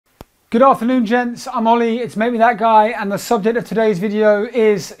Good afternoon, gents. I'm Ollie, it's Make Me That Guy, and the subject of today's video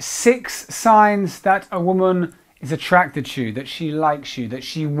is 6 signs that a woman is attracted to you, that she likes you, that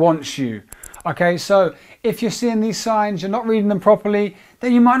she wants you. Okay, so if you're seeing these signs, you're not reading them properly,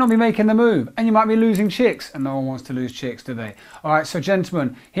 then you might not be making the move, and you might be losing chicks, and no one wants to lose chicks, do they? All right, so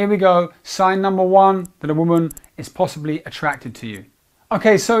gentlemen, here we go. Sign number 1, that a woman is possibly attracted to you.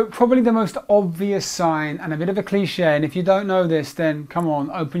 Okay, so probably the most obvious sign, and a bit of a cliche, and if you don't know this, then come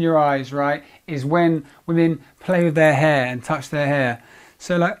on, open your eyes, right, is when women play with their hair and touch their hair.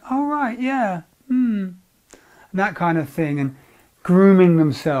 So like, all right, yeah, that kind of thing, and grooming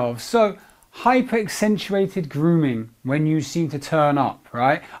themselves. So hyper accentuated grooming when you seem to turn up,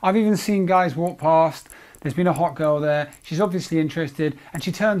 right? I've even seen guys walk past, there's been a hot girl there, she's obviously interested, and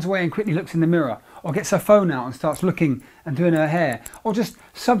she turns away and quickly looks in the mirror, or gets her phone out and starts looking and doing her hair, or just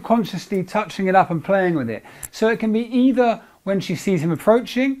subconsciously touching it up and playing with it. So it can be either when she sees him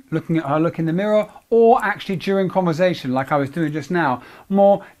approaching, looking at her look in the mirror, or actually during conversation, like I was doing just now,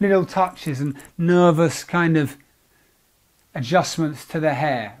 more little touches and nervous kind of adjustments to the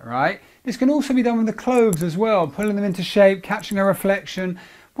hair, right? This can also be done with the clothes as well, pulling them into shape, catching a reflection.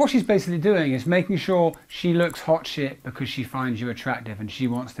 What she's basically doing is making sure she looks hot shit because she finds you attractive and she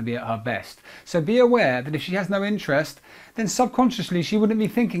wants to be at her best. So be aware that if she has no interest, then subconsciously she wouldn't be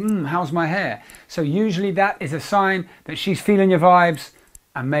thinking, how's my hair? So usually that is a sign that she's feeling your vibes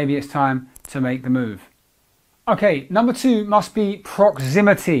and maybe it's time to make the move. Okay, number 2 must be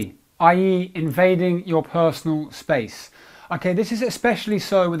proximity, i.e. invading your personal space. Okay, this is especially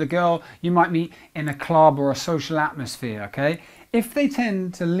so with a girl you might meet in a club or a social atmosphere, okay? If they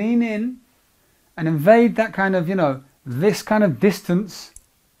tend to lean in and invade that kind of, this kind of distance,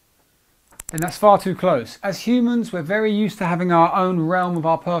 then that's far too close. As humans, we're very used to having our own realm of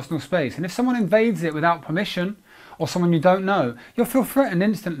our personal space. And if someone invades it without permission, or someone you don't know, you'll feel threatened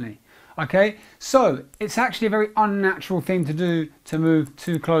instantly. Okay, so it's actually a very unnatural thing to do to move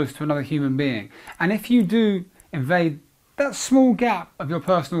too close to another human being. And if you do invade that small gap of your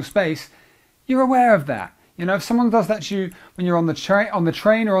personal space, you're aware of that. If someone does that to you when you're on the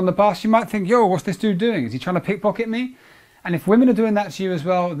train or on the bus, you might think, yo, what's this dude doing? Is he trying to pickpocket me? And if women are doing that to you as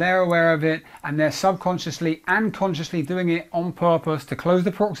well, they're aware of it, and they're subconsciously and consciously doing it on purpose to close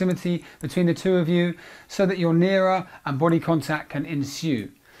the proximity between the two of you so that you're nearer and body contact can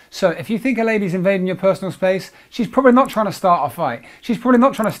ensue. So if you think a lady's invading your personal space, she's probably not trying to start a fight. She's probably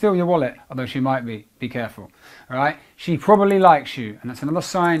not trying to steal your wallet, although she might be. Be careful. All right? She probably likes you, and that's another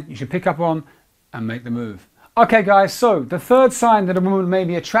sign you should pick up on and make the move. Okay guys, so the third sign that a woman may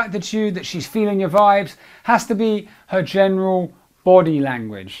be attracted to you, that she's feeling your vibes, has to be her general body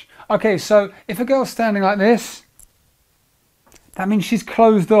language. Okay, so if a girl's standing like this, that means she's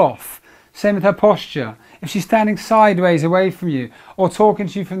closed off. Same with her posture. If she's standing sideways away from you, or talking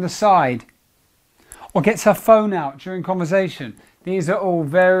to you from the side, or gets her phone out during conversation, these are all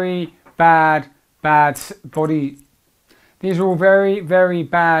very bad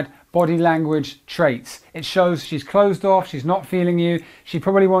body language traits. It shows she's closed off, she's not feeling you, she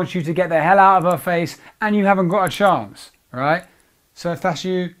probably wants you to get the hell out of her face, and you haven't got a chance, right? So if that's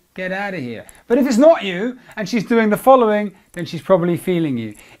you, get out of here. But if it's not you, and she's doing the following, then she's probably feeling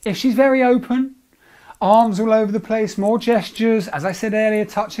you. If she's very open, arms all over the place, more gestures, as I said earlier,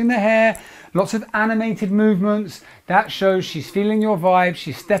 touching the hair, lots of animated movements, that shows she's feeling your vibe,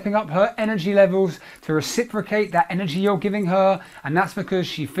 she's stepping up her energy levels to reciprocate that energy you're giving her, and that's because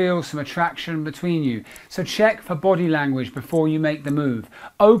she feels some attraction between you. So check for body language before you make the move.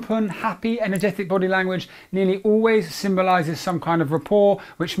 Open, happy, energetic body language nearly always symbolizes some kind of rapport,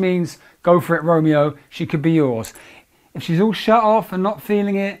 which means, go for it, Romeo, she could be yours. If she's all shut off and not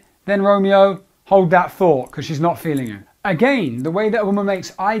feeling it, then Romeo, hold that thought, because she's not feeling it. Again, the way that a woman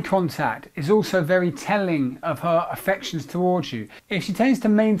makes eye contact is also very telling of her affections towards you. If she tends to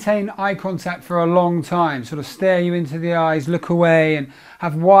maintain eye contact for a long time, sort of stare you into the eyes, look away and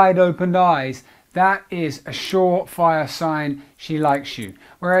have wide opened eyes, that is a surefire sign she likes you.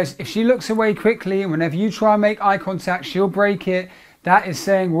 Whereas if she looks away quickly and whenever you try and make eye contact, she'll break it, that is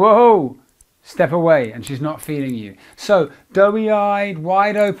saying, whoa, step away, and she's not feeling you. So doughy-eyed,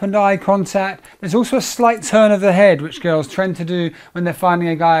 wide-opened eye contact. There's also a slight turn of the head, which girls tend to do when they're finding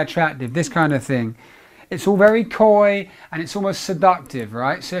a guy attractive, this kind of thing. It's all very coy, and it's almost seductive,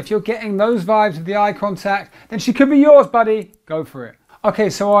 right? So if you're getting those vibes with the eye contact, then she could be yours, buddy. Go for it.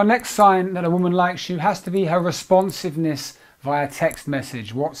 Okay, so our next sign that a woman likes you has to be her responsiveness via text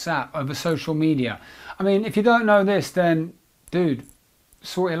message, WhatsApp, over social media. I mean, if you don't know this, then, dude,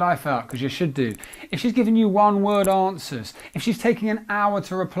 sort your life out, because you should do. If she's giving you one-word answers, if she's taking an hour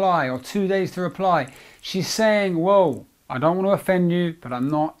to reply or 2 days to reply, she's saying, whoa, I don't want to offend you, but I'm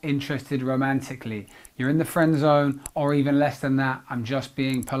not interested romantically. You're in the friend zone, or even less than that. I'm just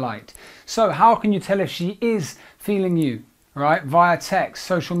being polite. So how can you tell if she is feeling you, right? Via text,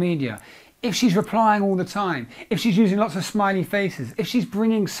 social media. If she's replying all the time, if she's using lots of smiley faces, if she's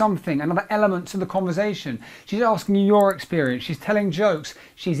bringing something, another element to the conversation, she's asking you your experience, she's telling jokes,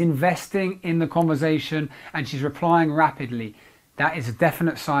 she's investing in the conversation, and she's replying rapidly, that is a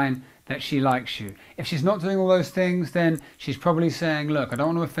definite sign that she likes you. If she's not doing all those things, then she's probably saying, look, I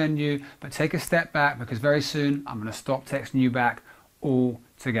don't want to offend you, but take a step back because very soon I'm going to stop texting you back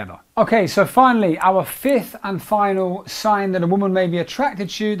altogether. Okay, so finally, our fifth and final sign that a woman may be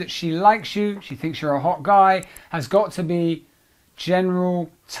attracted to you, that she likes you, she thinks you're a hot guy, has got to be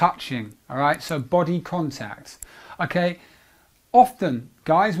general touching, all right? So body contact, okay? Often,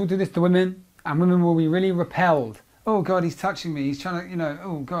 guys will do this to women, and women will be really repelled. Oh God, he's touching me, he's trying to, you know,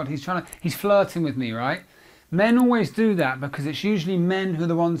 oh God, he's flirting with me, right? Men always do that because it's usually men who are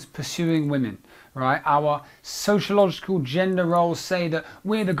the ones pursuing women, right? Our sociological gender roles say that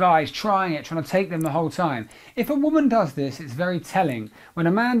we're the guys trying to take them the whole time. If a woman does this, it's very telling. When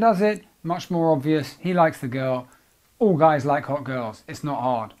a man does it, much more obvious, he likes the girl. All guys like hot girls. It's not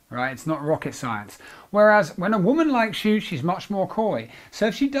hard, right? It's not rocket science. Whereas when a woman likes you, she's much more coy. So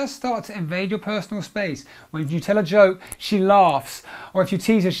if she does start to invade your personal space, when you tell a joke, she laughs. Or if you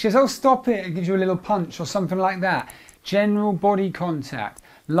tease her, she says, oh, stop it, and gives you a little punch or something like that. General body contact.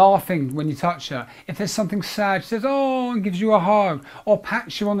 Laughing when you touch her. If there's something sad, she says, oh, and gives you a hug. Or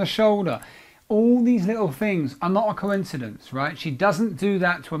pats you on the shoulder. All these little things are not a coincidence, right? She doesn't do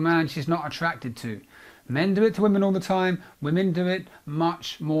that to a man she's not attracted to. Men do it to women all the time. Women do it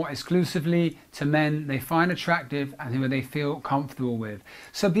much more exclusively to men they find attractive and who they feel comfortable with.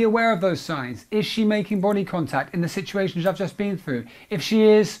 So be aware of those signs. Is she making body contact in the situations I've just been through? If she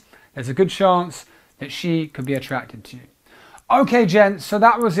is, there's a good chance that she could be attracted to you. Okay, gents, so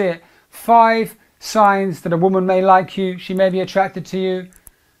that was it. 5 signs that a woman may like you. She may be attracted to you.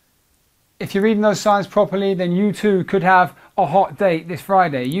 If you're reading those signs properly, then you too could have a hot date this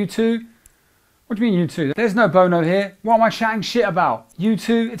Friday. You too? What do you mean U2? There's no Bono here. What am I chatting shit about?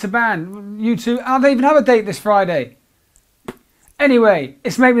 U2, it's a band. U2, I don't even have a date this Friday. Anyway,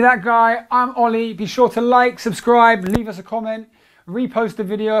 it's maybe that guy. I'm Ollie. Be sure to like, subscribe, leave us a comment, repost the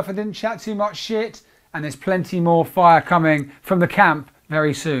video if I didn't chat too much shit. And there's plenty more fire coming from the camp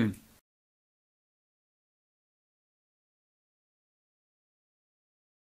very soon.